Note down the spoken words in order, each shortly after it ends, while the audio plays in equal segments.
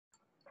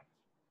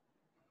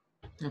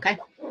Okay.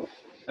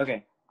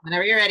 Okay,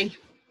 Whenever you're ready.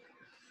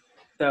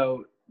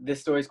 so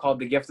this story is called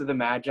The Gift of the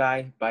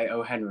Magi by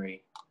O.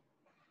 Henry.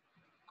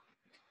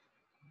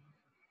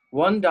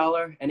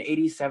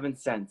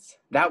 $1.87.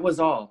 That was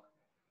all.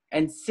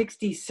 And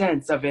 60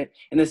 cents of it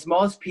in the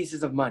smallest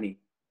pieces of money.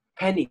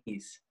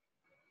 Pennies.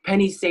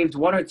 Pennies saved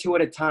one or two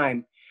at a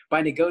time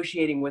by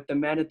negotiating with the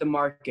man at the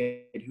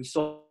market who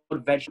sold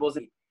vegetables,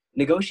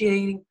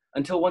 negotiating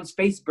until one's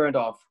face burned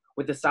off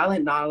with the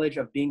silent knowledge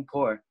of being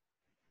poor.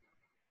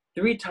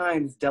 3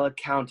 times Della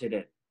counted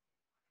it.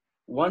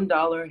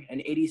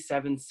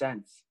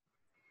 $1.87.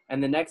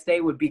 And the next day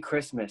would be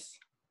Christmas.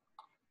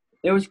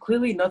 There was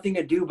clearly nothing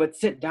to do but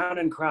sit down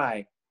and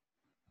cry.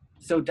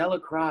 So Della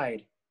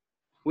cried,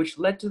 which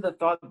led to the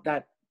thought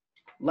that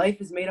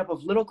life is made up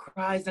of little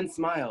cries and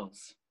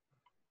smiles.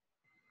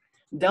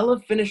 Della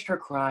finished her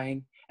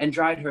crying and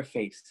dried her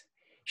face.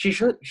 She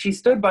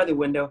stood by the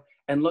window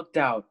and looked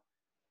out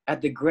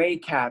at the gray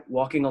cat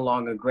walking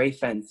along a gray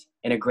fence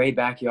in a gray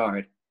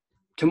backyard.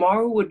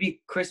 Tomorrow would be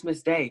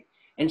Christmas Day,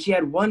 and she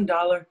had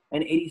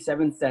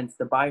 $1.87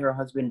 to buy her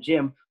husband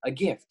Jim a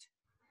gift.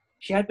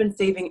 She had been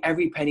saving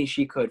every penny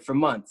she could for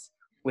months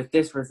with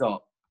this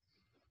result.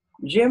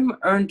 Jim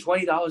earned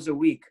 $20 a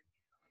week,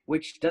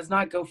 which does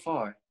not go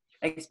far.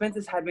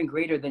 Expenses had been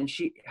greater than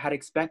she had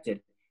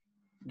expected.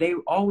 They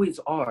always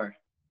are.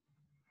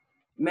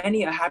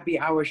 Many a happy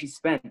hour she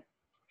spent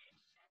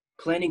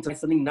planning to buy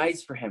something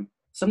nice for him,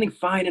 something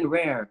fine and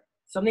rare,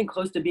 something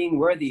close to being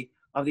worthy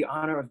of the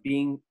honor of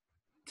being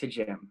to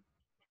Jim.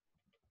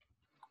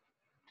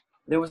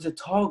 There was a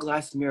tall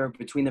glass mirror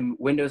between the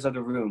windows of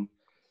the room.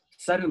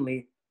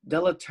 Suddenly,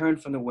 Della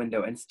turned from the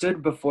window and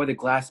stood before the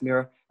glass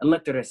mirror and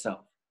looked at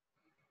herself.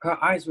 Her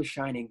eyes were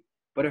shining,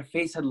 but her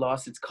face had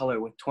lost its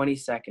color with 20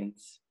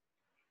 seconds.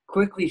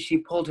 Quickly, she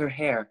pulled her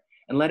hair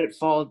and let it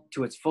fall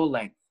to its full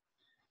length.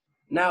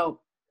 Now,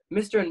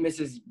 Mr. and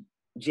Mrs.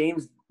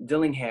 James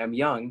Dillingham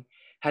Young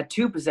had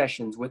 2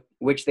 possessions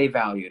which they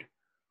valued.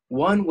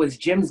 One was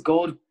Jim's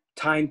gold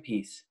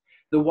timepiece,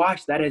 the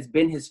watch that has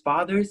been his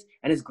father's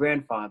and his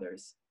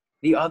grandfather's.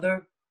 The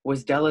other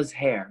was Della's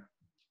hair.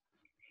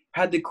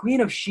 Had the Queen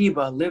of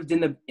Sheba lived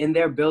in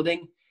their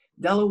building,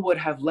 Della would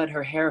have let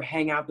her hair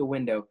hang out the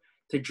window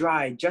to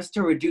dry just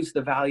to reduce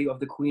the value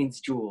of the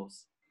Queen's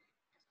jewels.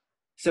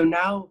 So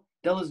now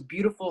Della's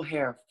beautiful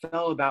hair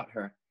fell about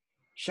her,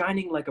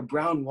 shining like a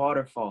brown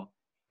waterfall.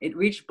 It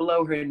reached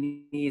below her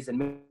knees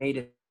and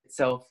made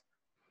itself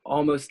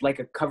almost like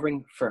a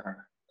covering for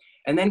her.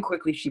 And then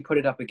quickly she put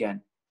it up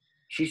again.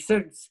 She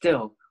stood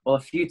still while a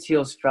few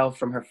tears fell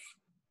from her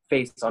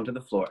face onto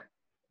the floor.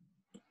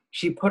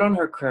 She put on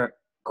her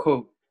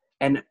coat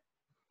and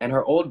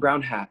her old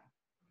brown hat.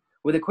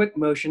 With a quick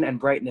motion and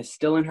brightness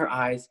still in her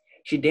eyes,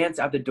 she danced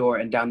out the door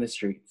and down the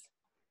streets.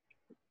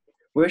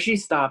 Where she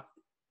stopped,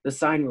 the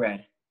sign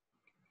read,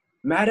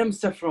 Madame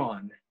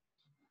Saffron,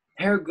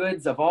 hair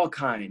goods of all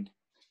kind.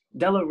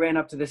 Della ran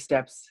up to the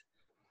steps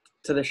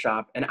to the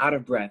shop and out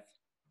of breath.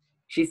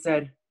 She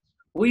said,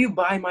 Will you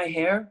buy my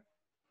hair?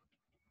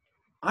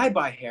 I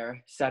buy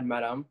hair, said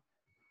Madame.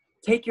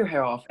 Take your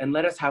hair off and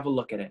let us have a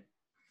look at it.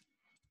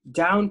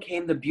 Down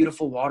came the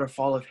beautiful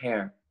waterfall of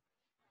hair.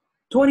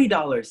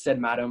 $20, said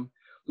Madame,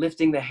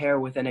 lifting the hair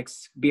with an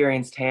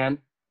experienced hand.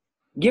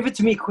 Give it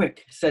to me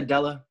quick, said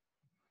Della.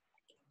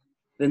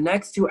 The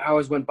next 2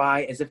 hours went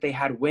by as if they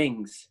had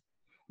wings.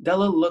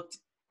 Della looked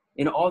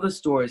in all the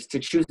stores to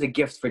choose a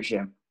gift for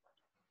Jim.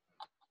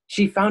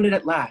 She found it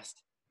at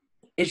last.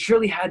 It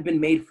surely had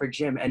been made for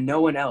Jim and no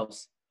one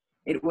else.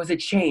 It was a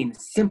chain,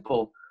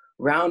 simple,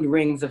 round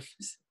rings of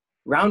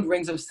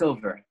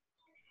silver.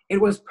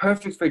 It was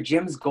perfect for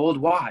Jim's gold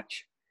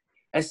watch.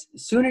 As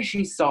soon as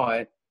she saw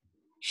it,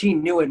 she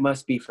knew it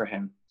must be for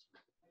him.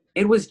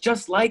 It was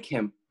just like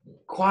him,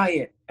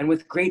 quiet and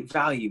with great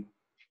value.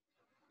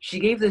 She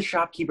gave the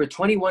shopkeeper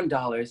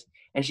 $21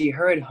 and she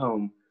hurried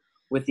home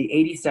with the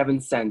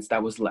 87 cents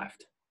that was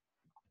left.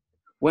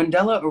 When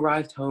Della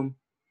arrived home,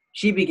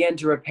 she began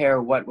to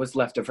repair what was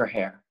left of her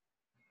hair.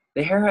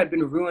 The hair had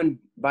been ruined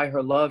by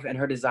her love and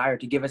her desire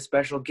to give a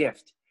special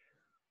gift.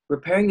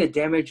 Repairing the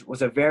damage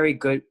was a very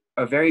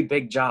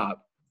big job.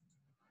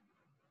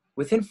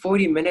 Within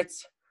 40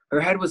 minutes,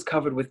 her head was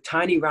covered with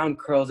tiny round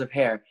curls of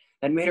hair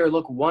that made her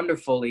look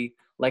wonderfully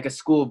like a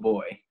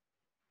schoolboy.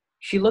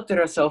 She looked at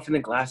herself in the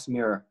glass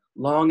mirror,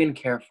 long and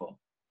careful.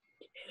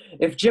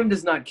 If Jim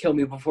does not kill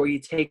me before he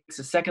takes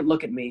a second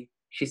look at me,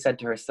 she said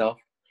to herself,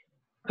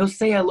 he'll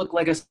say I look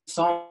like a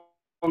song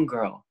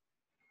girl.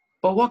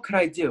 But what could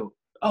I do?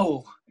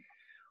 Oh,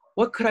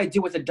 what could I do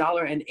with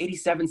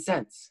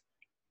 $1.87?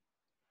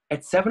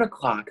 At 7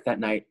 o'clock that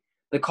night,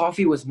 the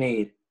coffee was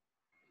made,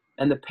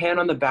 and the pan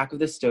on the back of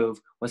the stove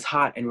was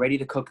hot and ready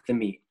to cook the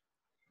meat.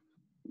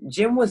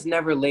 Jim was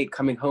never late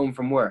coming home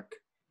from work.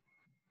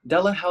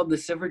 Della held the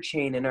silver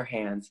chain in her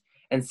hands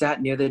and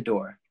sat near the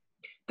door.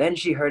 Then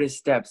she heard his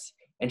steps,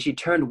 and she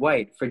turned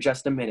white for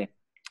just a minute.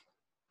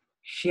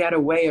 She had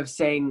a way of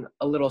saying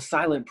a little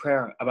silent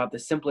prayer about the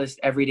simplest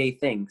everyday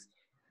things,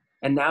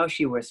 and now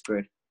she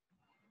whispered,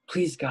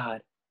 Please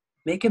God,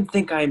 make him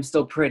think I am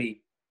still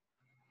pretty.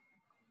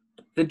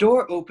 The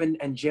door opened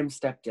and Jim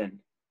stepped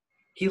in.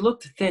 He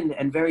looked thin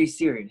and very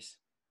serious.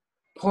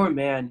 Poor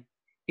man,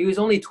 he was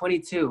only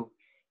 22,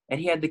 and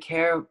he had to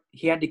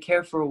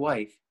care for a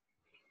wife.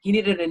 He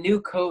needed a new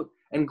coat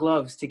and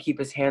gloves to keep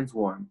his hands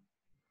warm.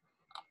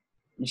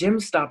 Jim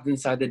stopped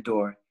inside the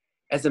door,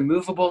 as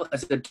immovable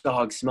as a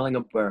dog smelling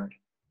a bird.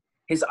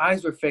 His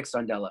eyes were fixed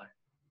on Della.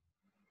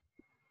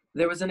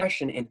 There was an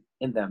expression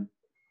in them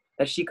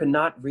that she could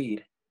not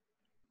read,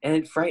 and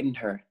it frightened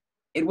her.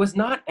 It was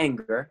not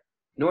anger,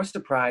 nor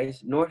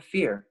surprise, nor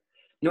fear,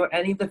 nor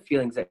any of the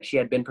feelings that she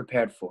had been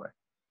prepared for.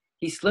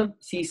 He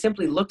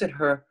simply looked at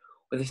her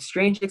with a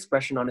strange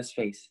expression on his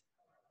face.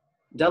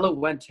 Della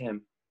went to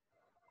him.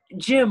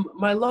 "Jim,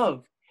 my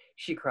love,"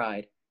 she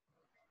cried.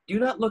 "Do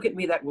not look at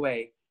me that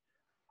way.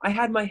 I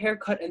had my hair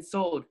cut and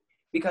sold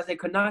because I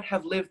could not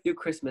have lived through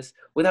Christmas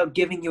without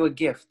giving you a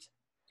gift.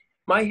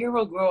 My hair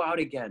will grow out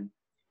again.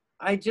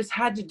 I just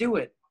had to do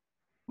it.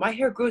 My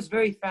hair grows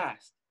very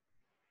fast.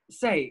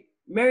 Say,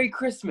 Merry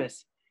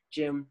Christmas,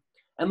 Jim,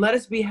 and let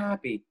us be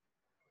happy.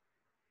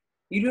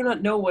 You do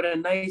not know what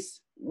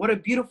a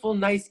beautiful,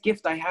 nice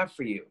gift I have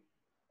for you."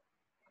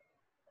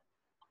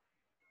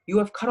 "You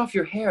have cut off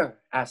your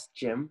hair?" asked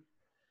Jim,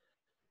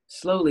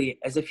 slowly,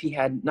 as if he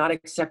had not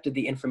accepted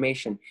the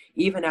information,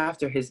 even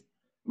after his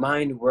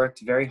mind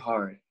worked very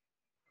hard.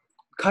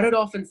 "Cut it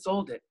off and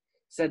sold it,"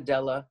 said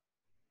Della.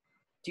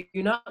 "Do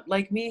you not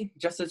like me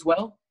just as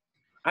well?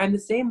 I am the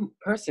same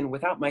person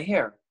without my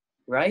hair,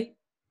 right?"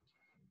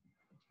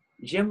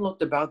 Jim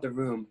looked about the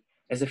room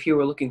as if he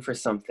were looking for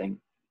something.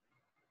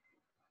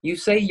 "You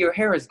say your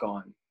hair is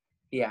gone?"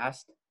 he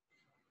asked.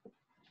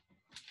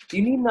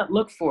 "You need not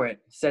look for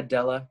it," said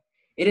Della.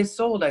 "It is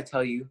sold, I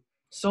tell you.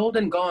 Sold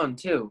and gone,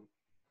 too.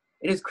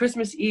 It is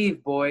Christmas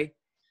Eve, boy.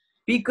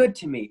 Be good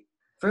to me,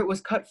 for it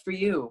was cut for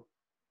you.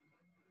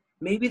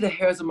 Maybe the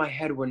hairs of my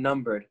head were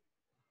numbered."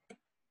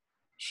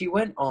 She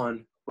went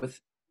on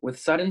with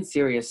sudden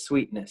serious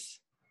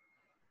sweetness.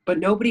 "But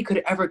nobody could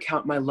ever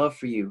count my love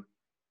for you.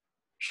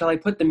 Shall I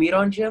put the meat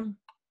on, Jim?"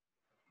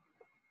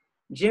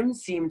 Jim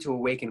seemed to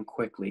awaken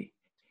quickly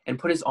and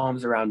put his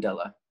arms around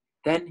Della.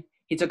 Then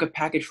he took a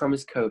package from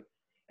his coat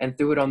and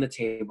threw it on the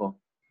table.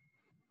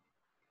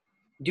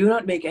 "Do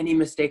not make any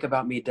mistake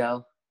about me,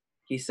 Dell,"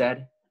 he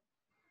said.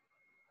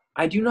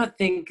 "I do not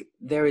think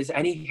there is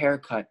any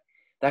haircut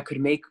that could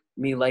make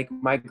me like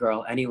my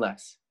girl any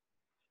less.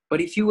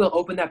 But if you will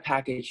open that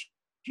package,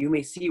 you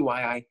may see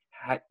why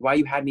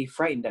you had me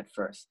frightened at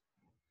first."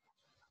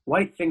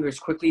 White fingers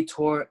quickly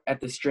tore at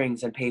the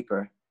strings and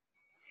paper.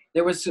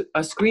 There was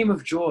a scream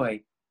of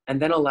joy,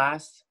 and then,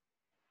 alas,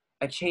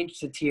 a change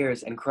to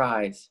tears and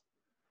cries,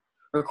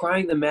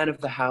 requiring the man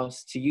of the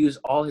house to use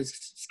all his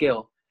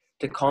skill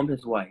to calm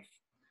his wife.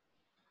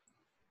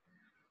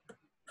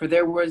 For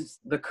there was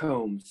the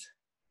combs,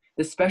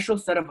 the special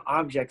set of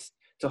objects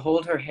to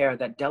hold her hair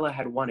that Della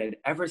had wanted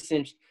ever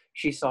since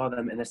she saw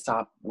them in the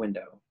shop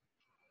window.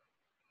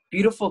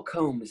 Beautiful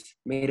combs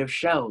made of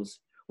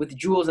shells with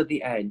jewels at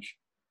the edge,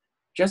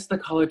 just the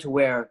color to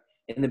wear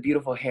in the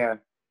beautiful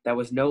hair that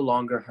was no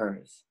longer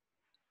hers.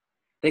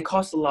 They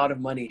cost a lot of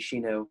money, she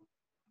knew,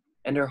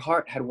 and her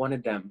heart had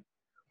wanted them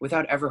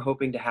without ever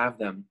hoping to have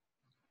them.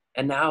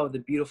 And now the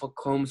beautiful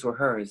combs were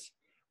hers,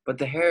 but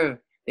the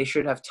hair they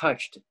should have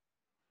touched,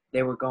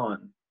 they were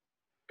gone.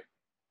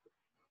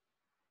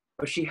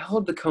 But she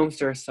held the combs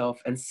to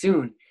herself, and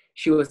soon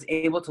she was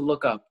able to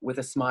look up with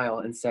a smile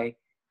and say,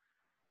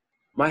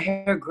 "My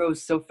hair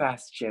grows so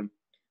fast, Jim."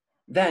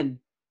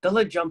 Then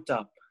Della jumped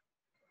up,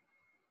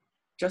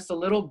 just a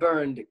little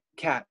burned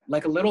cat,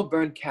 like a little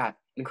burned cat,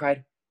 and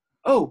cried,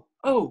 "Oh,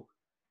 oh!"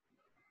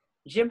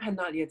 Jim had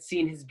not yet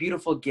seen his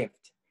beautiful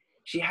gift.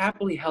 She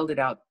happily held it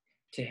out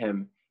to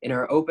him in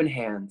her open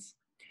hands.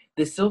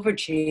 The silver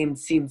chain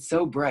seemed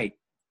so bright.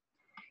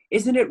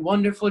 "Isn't it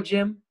wonderful,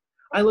 Jim?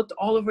 I looked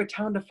all over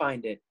town to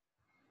find it.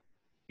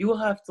 You will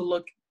have to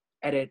look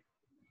at it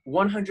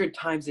 100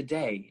 times a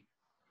day.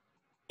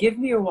 Give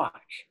me your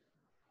watch.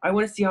 I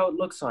want to see how it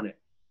looks on it."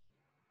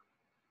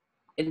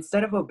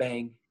 Instead of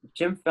obeying,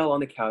 Jim fell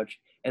on the couch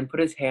and put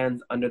his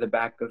hands under the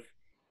back of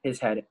his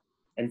head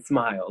and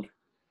smiled.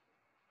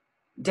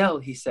 "Dell,"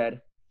 he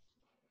said,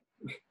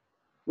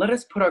 "let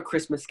us put our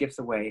Christmas gifts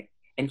away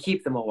and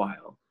keep them a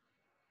while.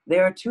 They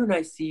are too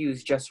nice to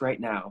use just right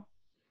now.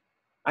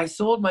 I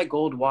sold my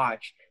gold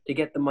watch to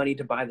get the money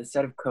to buy the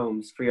set of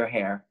combs for your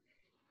hair,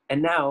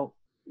 and now,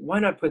 why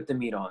not put the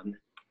meat on?"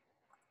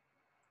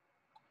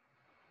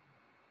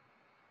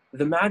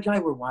 The Magi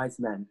were wise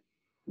men,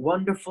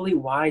 wonderfully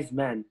wise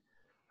men,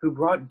 who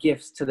brought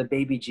gifts to the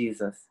baby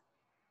Jesus.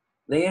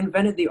 They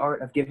invented the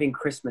art of giving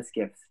Christmas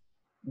gifts.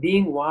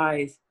 Being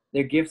wise,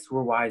 their gifts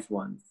were wise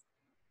ones.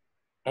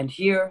 And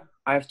here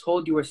I have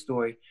told you a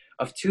story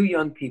of two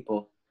young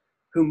people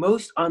who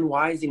most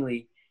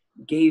unwisely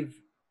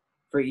gave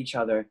for each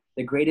other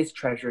the greatest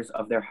treasures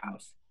of their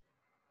house.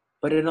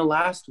 But in a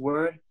last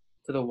word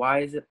to the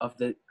wise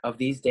of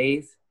these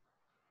days,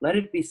 let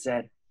it be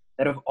said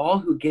that of all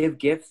who give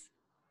gifts,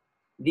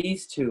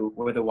 these two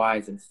were the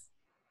wisest.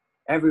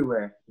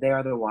 Everywhere they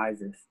are the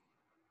wisest.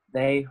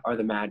 They are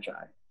the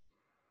Magi.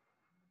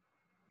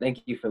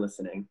 Thank you for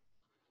listening.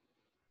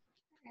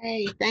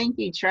 Hey, thank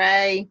you,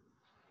 Trey.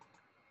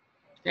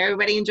 Did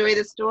everybody enjoy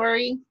the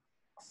story?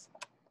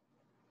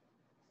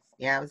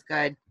 Yeah, it was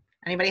good.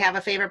 Anybody have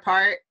a favorite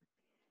part?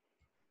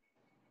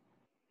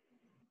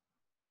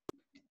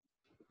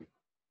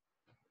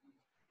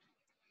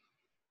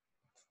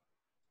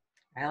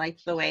 I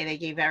liked the way they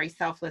gave very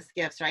selfless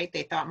gifts, right?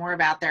 They thought more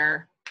about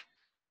the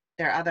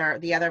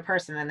other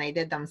person than they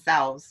did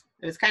themselves.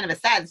 It was kind of a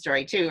sad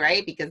story too,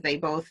 right? Because they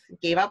both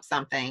gave up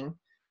something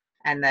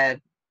and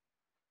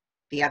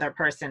the other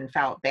person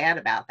felt bad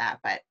about that,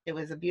 but it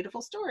was a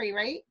beautiful story,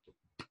 right?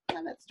 I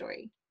love that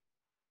story.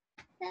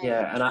 Yay.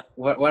 Yeah, and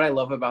what I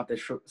love about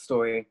this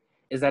story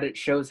is that it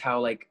shows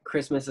how like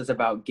Christmas is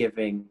about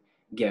giving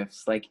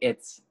gifts. Like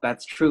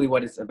that's truly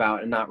what it's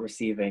about and not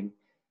receiving.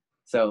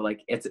 So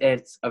like it's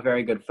a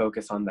very good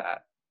focus on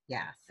that.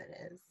 Yes,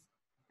 it is.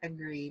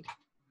 Agreed.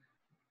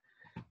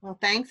 Well,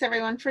 thanks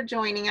everyone for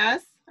joining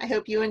us. I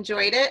hope you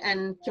enjoyed it.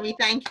 And can we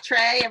thank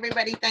Trey?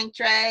 Everybody thank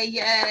Trey.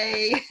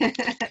 Yay.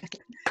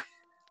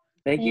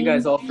 Thank you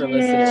guys all for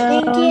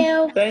listening. Thank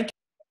you. Thank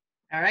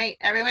you. All right,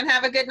 everyone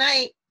have a good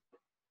night.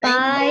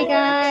 Bye,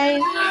 guys.